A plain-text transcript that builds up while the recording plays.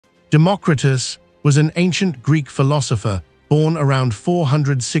Democritus was an ancient Greek philosopher born around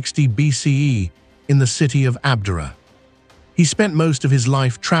 460 BCE in the city of Abdera. He spent most of his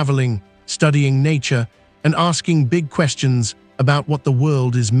life traveling, studying nature, and asking big questions about what the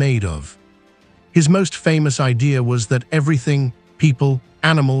world is made of. His most famous idea was that everything, people,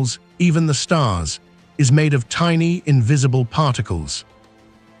 animals, even the stars, is made of tiny, invisible particles.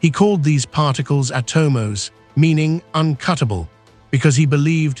 He called these particles atomos, meaning uncuttable, because he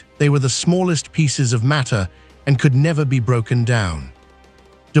believed they were the smallest pieces of matter and could never be broken down.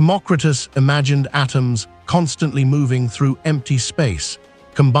 Democritus imagined atoms constantly moving through empty space,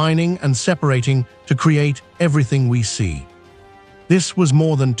 combining and separating to create everything we see. This was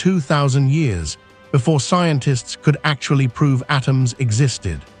more than 2,000 years before scientists could actually prove atoms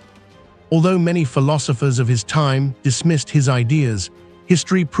existed. Although many philosophers of his time dismissed his ideas,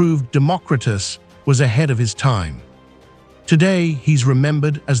 history proved Democritus was ahead of his time. Today, he's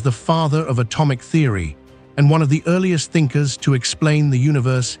remembered as the father of atomic theory and one of the earliest thinkers to explain the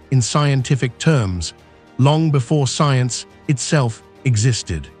universe in scientific terms, long before science itself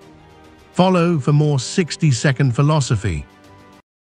existed. Follow for more 60-second philosophy.